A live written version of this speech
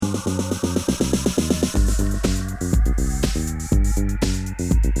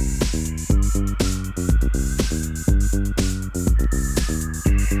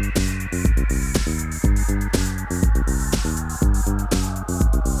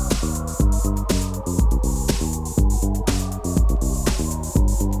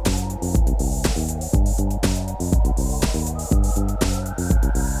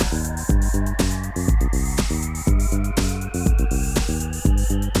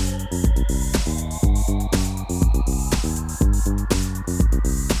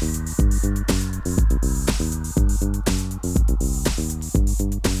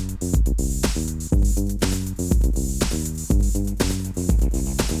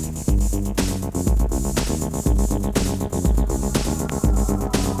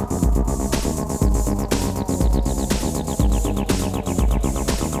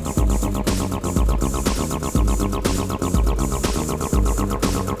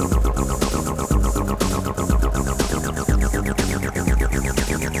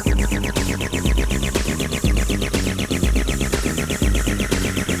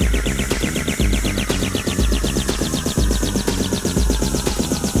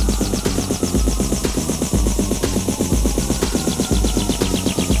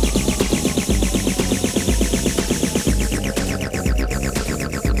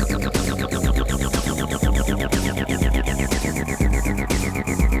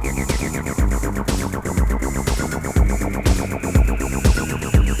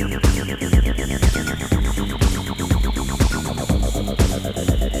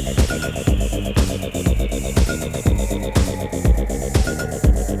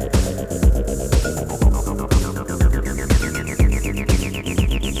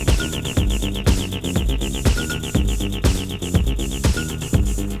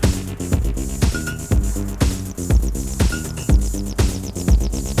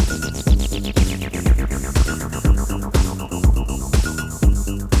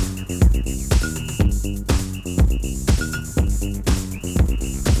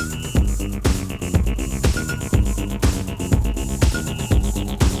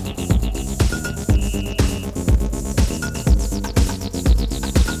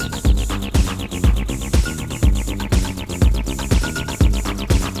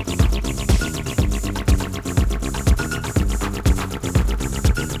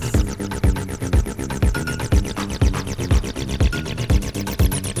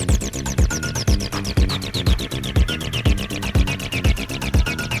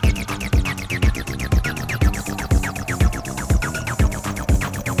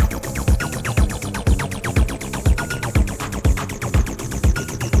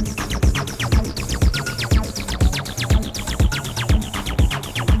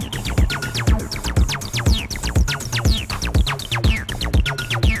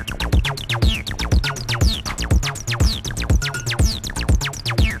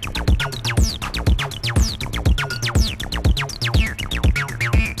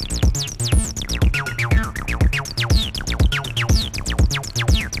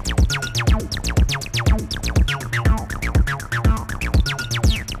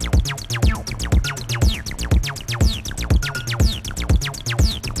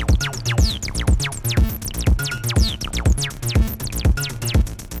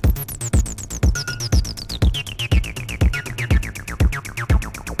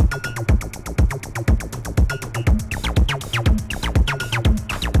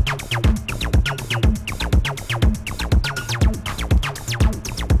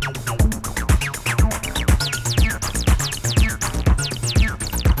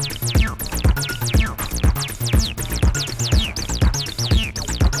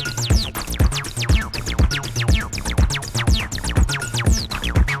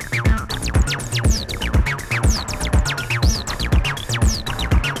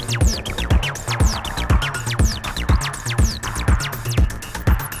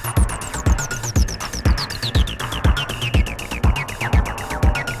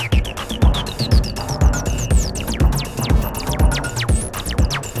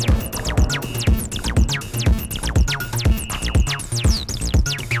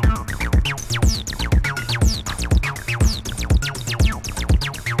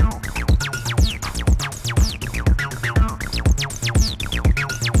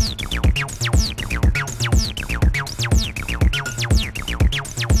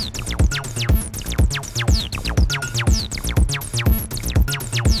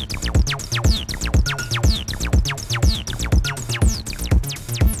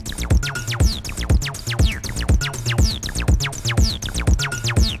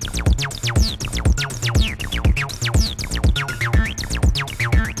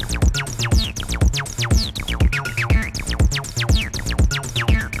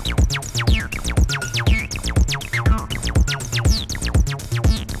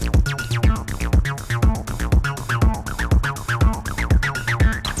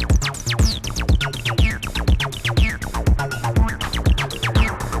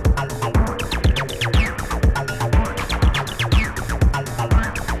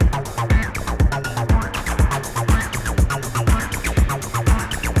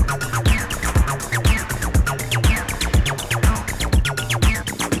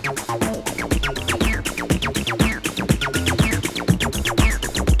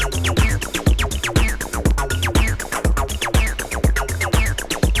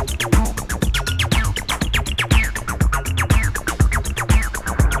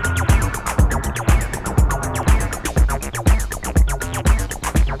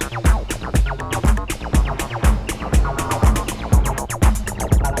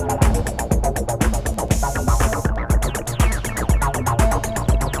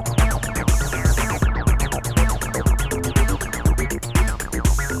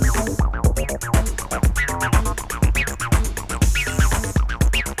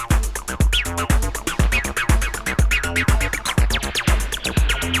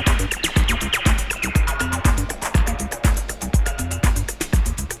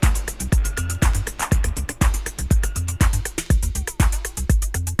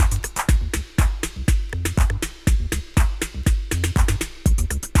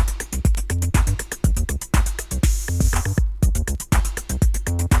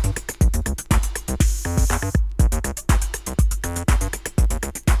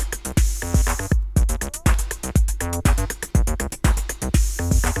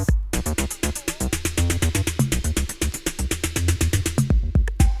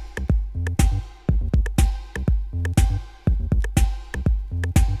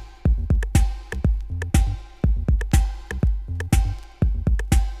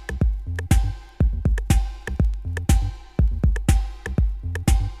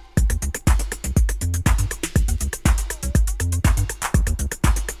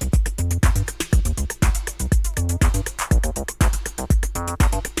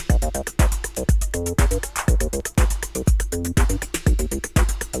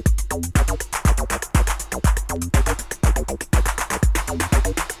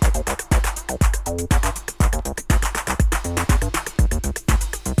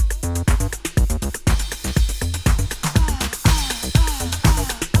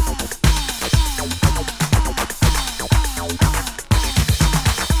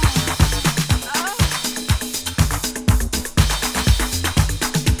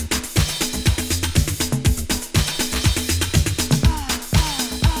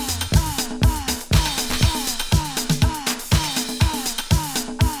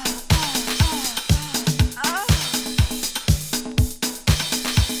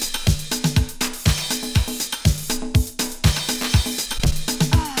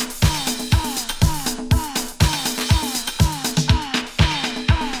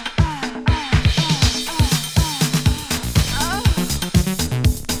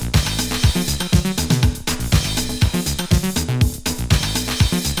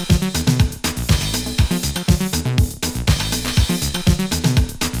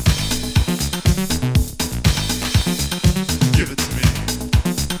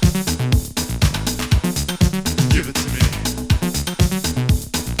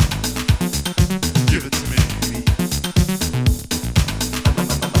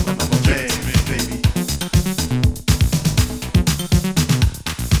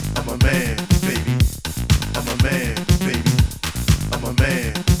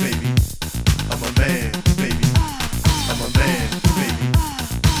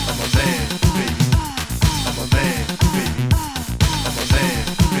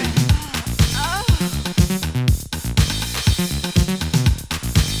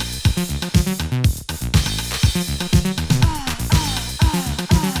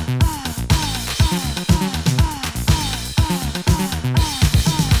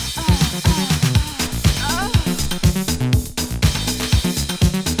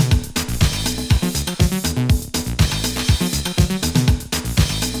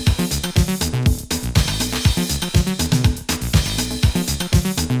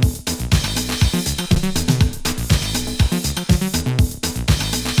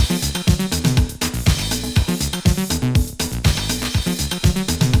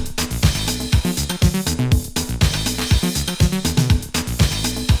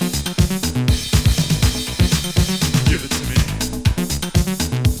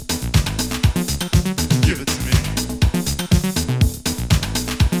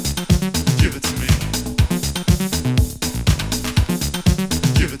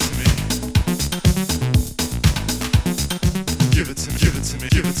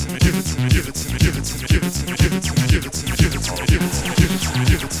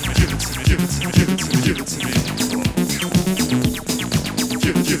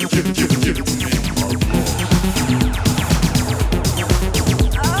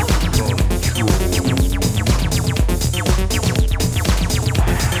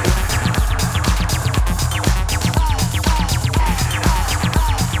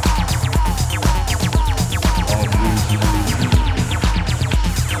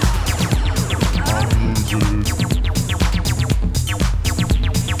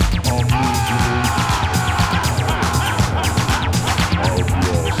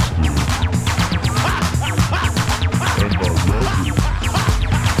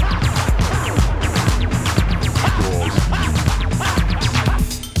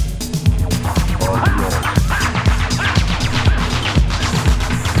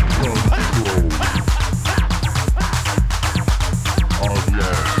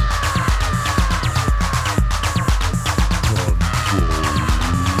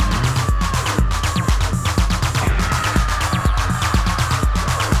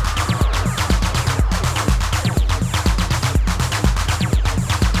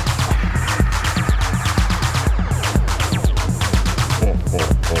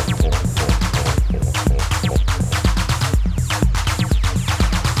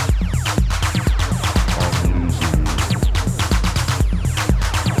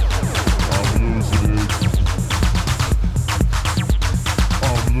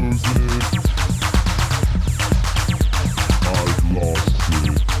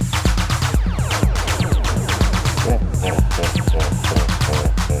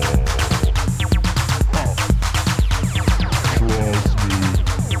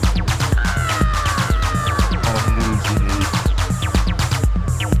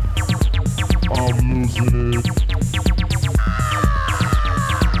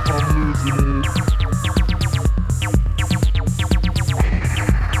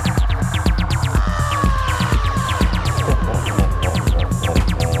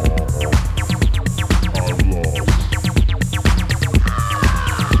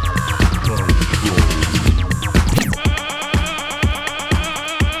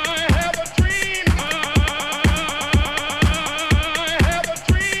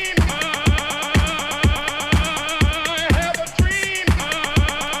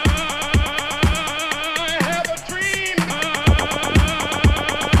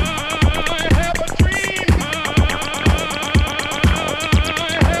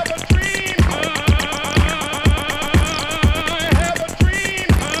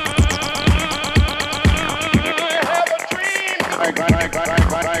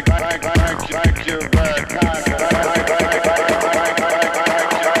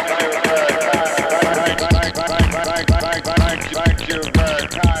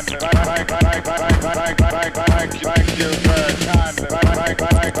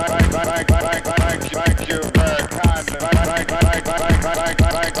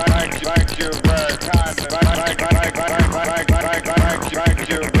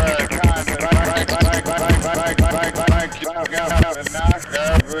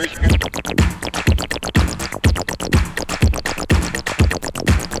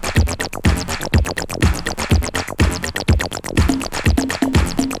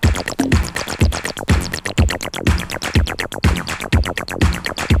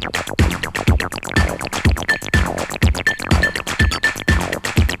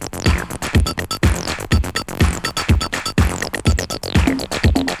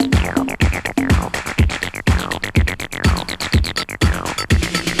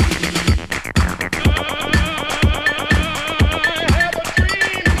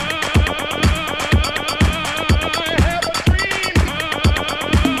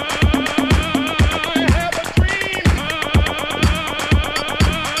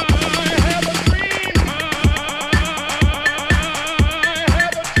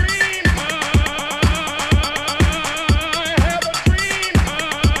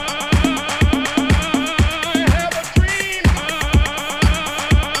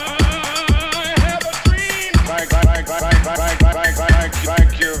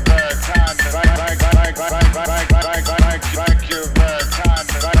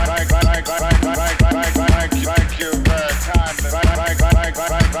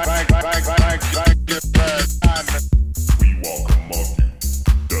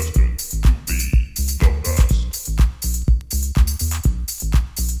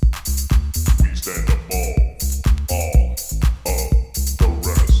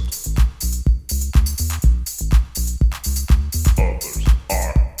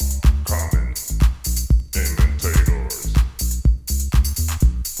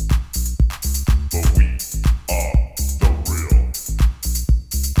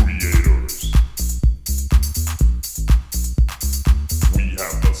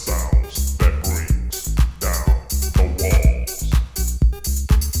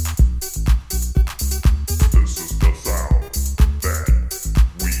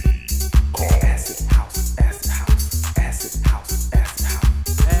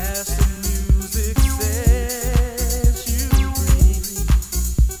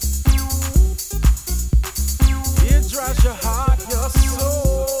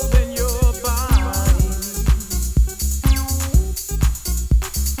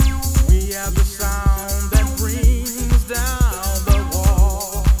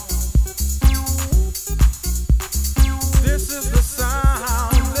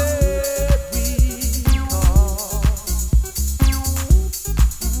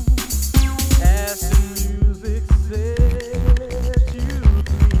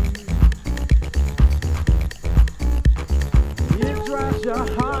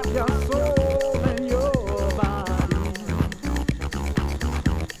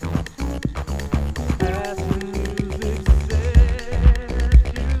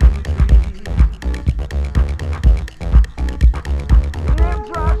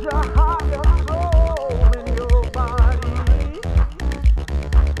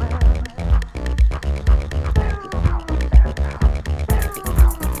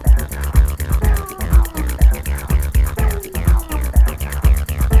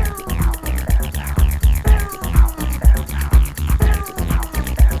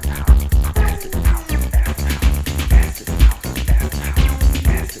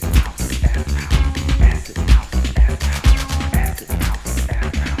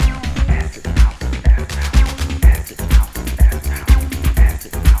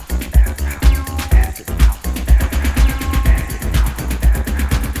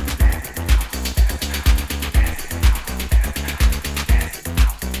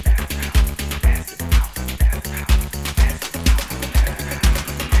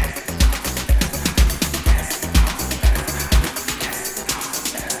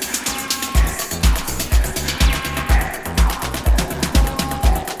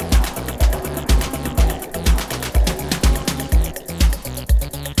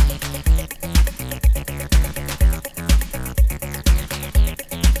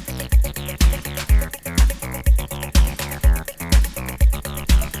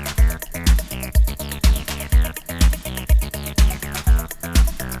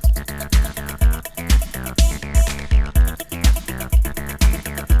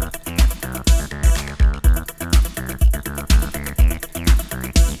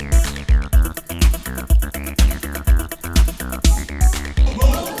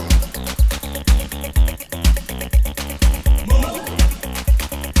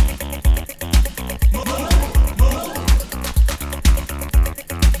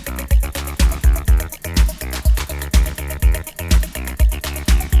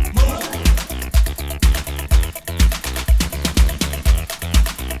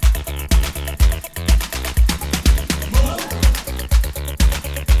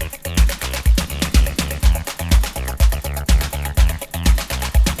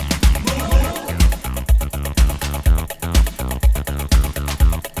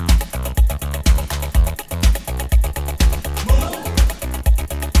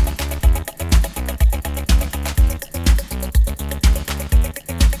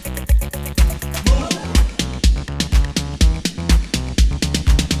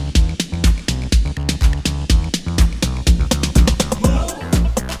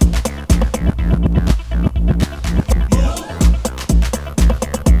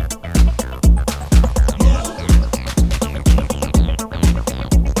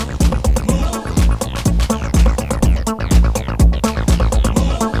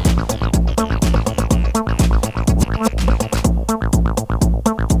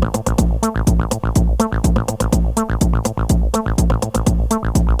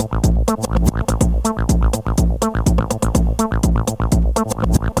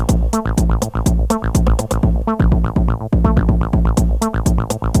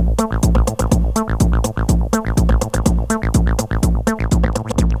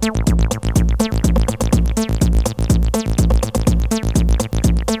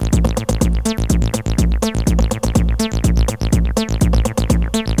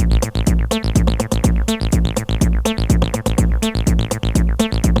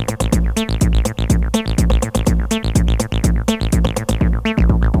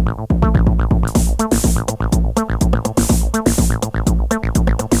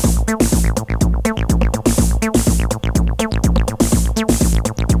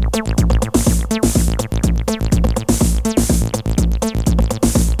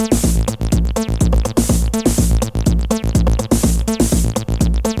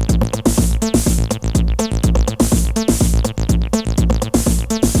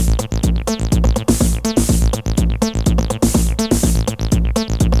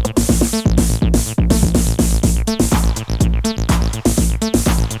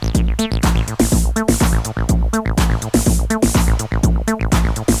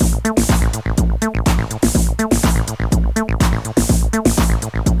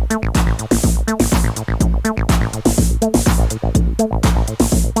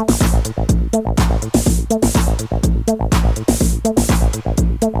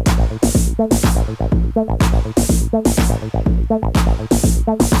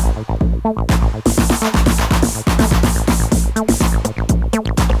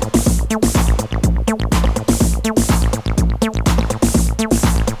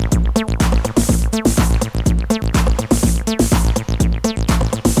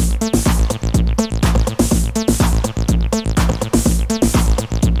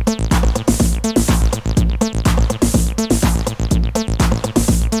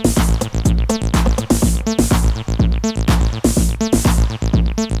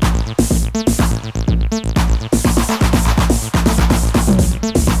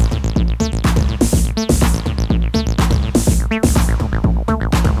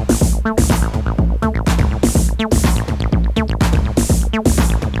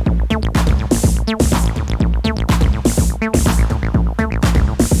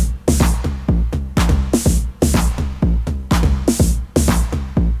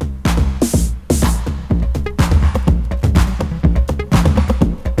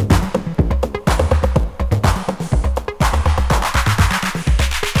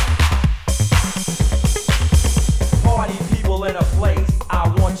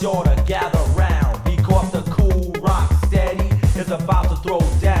throw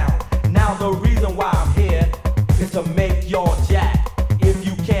down. Now the reason why I'm here is to make y'all jack. If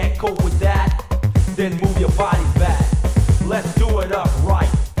you can't cope with that, then move your body back. Let's do it up right.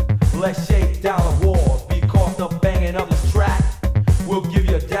 Let's shake down the walls, because the banging of this track will give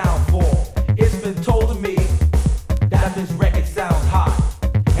you a downfall. It's been told to me that this record sounds hot,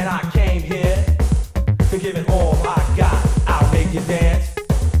 and I came here to give it all I got. I'll make you dance.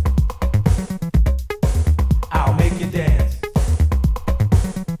 I'll make you dance.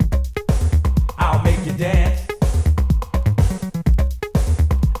 I'll make you dance.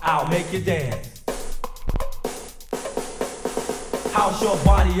 I'll make you dance. House your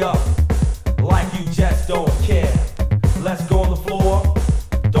body up like you just don't care. Let's go on the floor.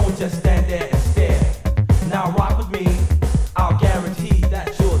 Don't just stand there and stare. Now rock with me. I'll guarantee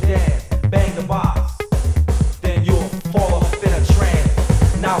that you'll dance. Bang the box, then you'll fall off in a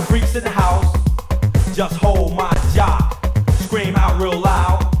trance. Now freaks in the house, just hold my jock. Scream out real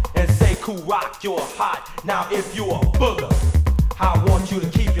loud and say, "Cool rock, you're hot." Now if you a booger, I want you to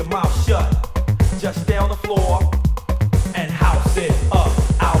keep your mouth shut. Just stay on the floor and house it up.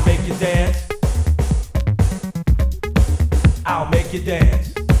 I'll make you dance. I'll make you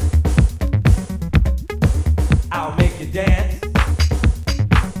dance. I'll make you dance.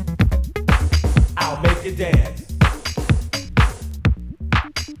 I'll make you dance.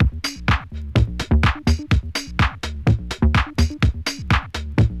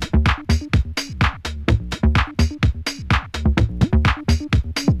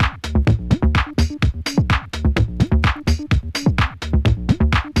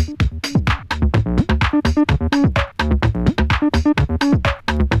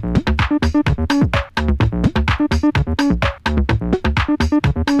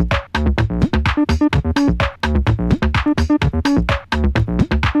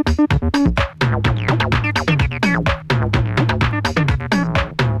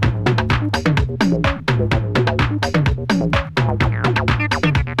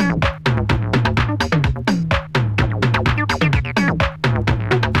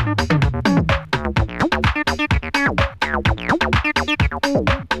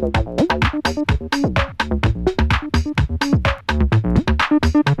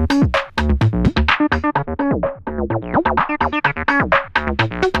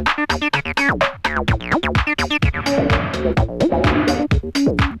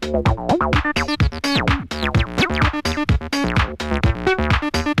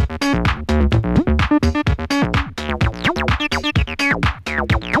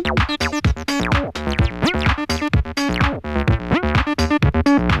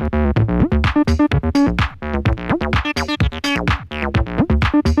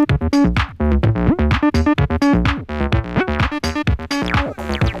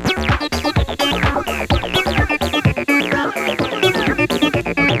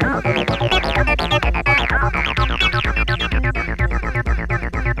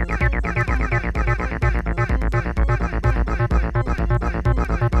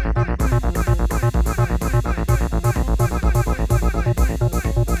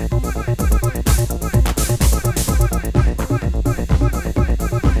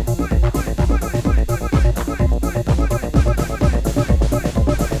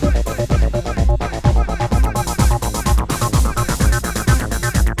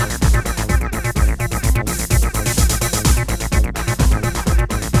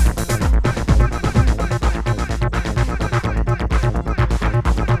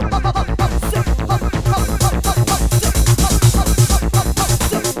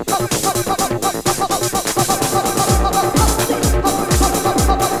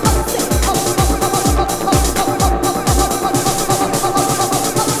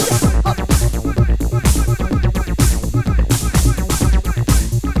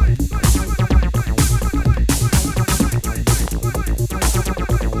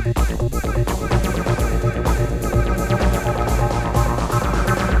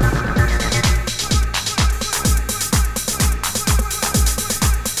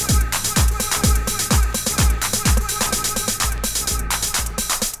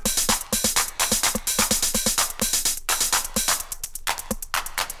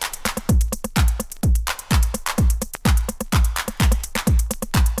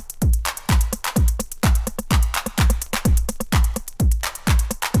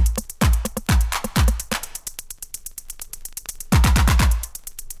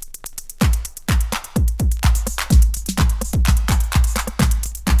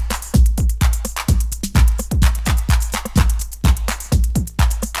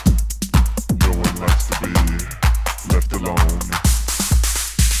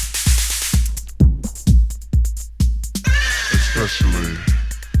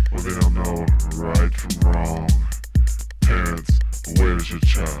 Well, they don't know right from wrong. Parents, where's your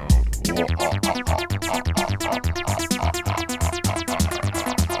child?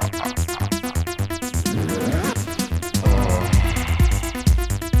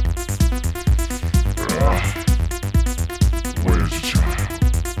 Where's your child?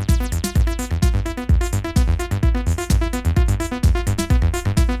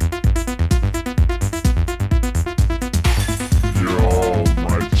 You're all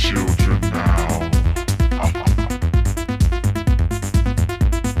my children now.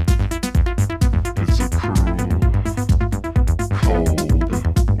 It's a cruel,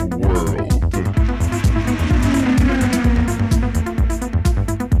 cold world.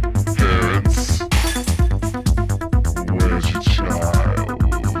 Parents, where's your child?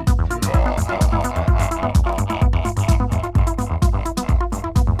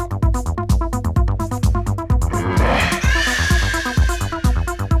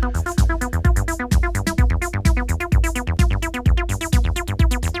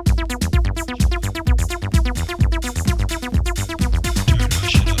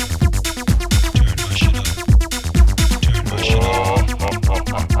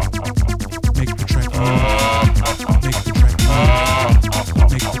 Make the track move. Make the track move. Make the track move. Make the track move.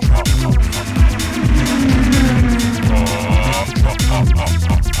 Make the track move.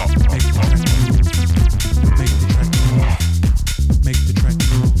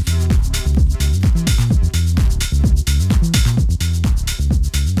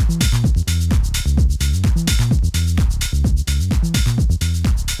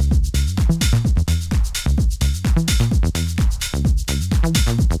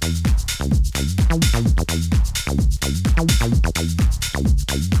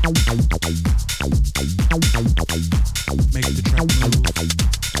 Make the track move. Make the track move.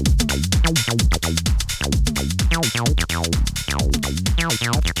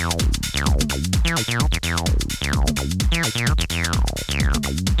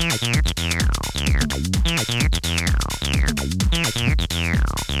 Make the track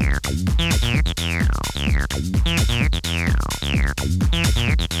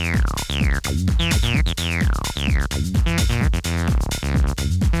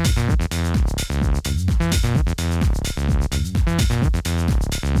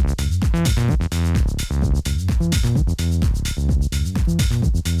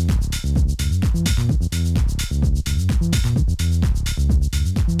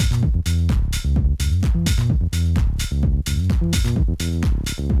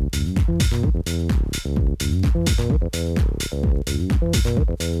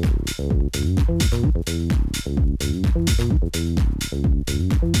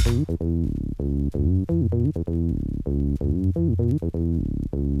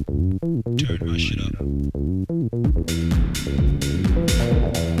Turn my shit up.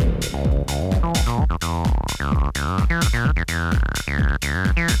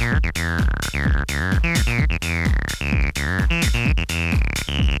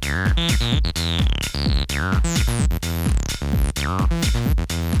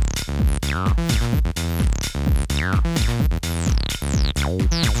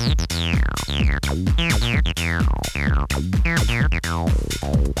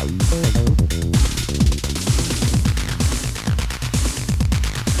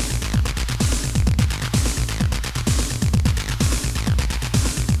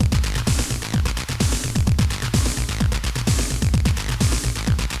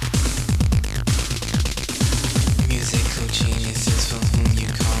 Musical geniuses for whom you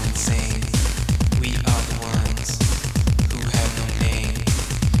call insane. We are the ones who have no name.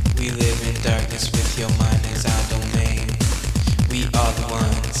 We live in darkness with your mind as our domain. We are the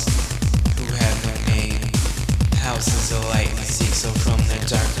ones who have no name. Houses of light we seek, so from the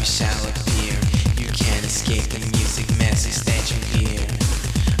dark we shall appear. You can't escape the music message that you hear.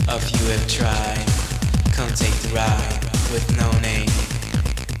 If you have tried, come take the ride with no name.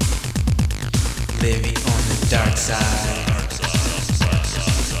 Living on the dark side.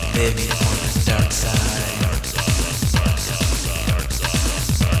 Living on the dark side.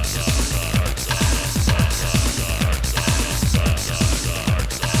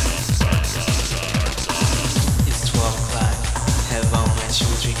 It's 12 o'clock. Have all my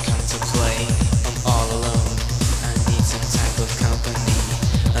children come to play? I'm all alone. I need some type of company.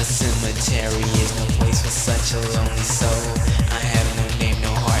 A cemetery is no place for such a lonely soul. I have no name,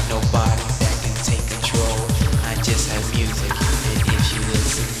 no heart, no body that can take control. I just have music, and if you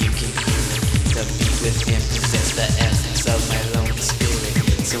listen, you can hear it. The beat within possess the essence of my lonely spirit.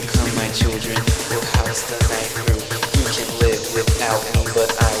 So come, my children, we'll house the night through. You can live without me, but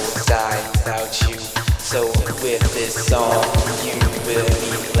I will die without you. So with this song, you will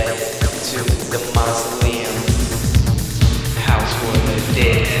be led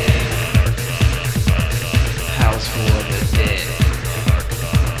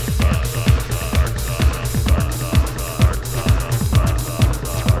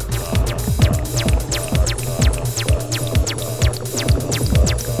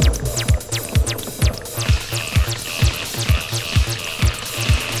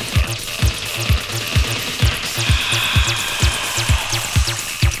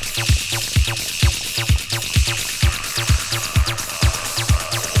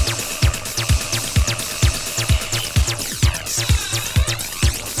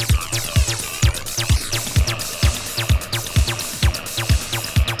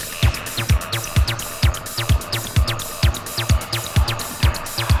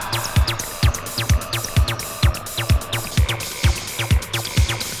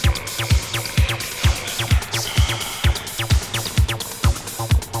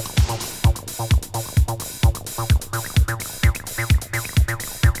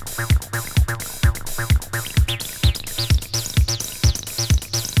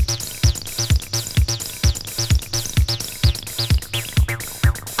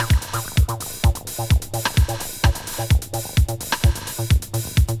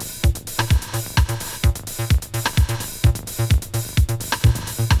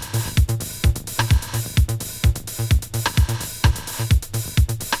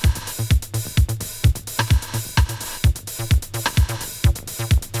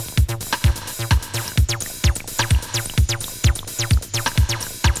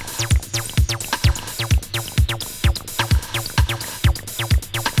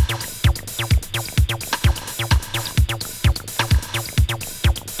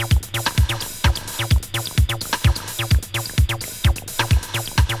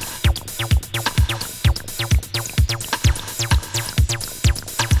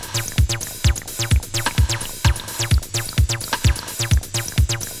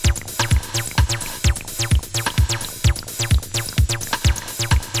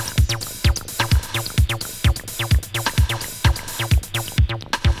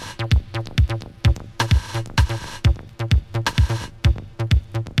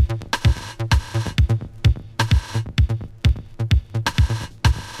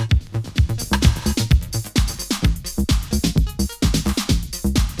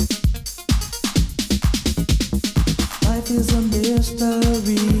is a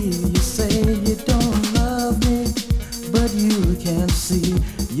mystery. You say you don't love me, but you can see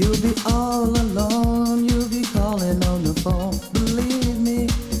you'll be all alone. You'll be calling on the phone. Believe me,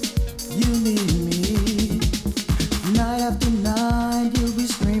 you need me. Night after night, you'll be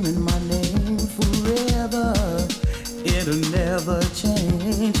screaming my name forever. It'll never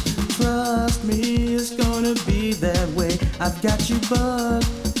change. Trust me, it's gonna be that way. I've got you bugged,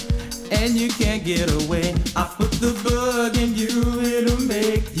 and you can't get away. I put the bug in you, it'll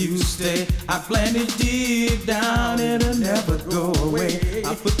make you stay. I plant it deep down, it'll never go away.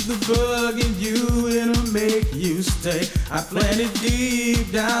 I put the bug in you, it'll make you stay. I plant it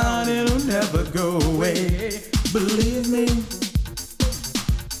deep down, it'll never go away. Believe me,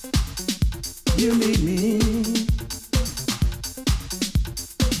 you need me.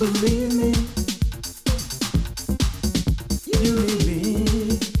 Believe me, you need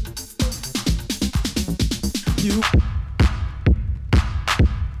me. You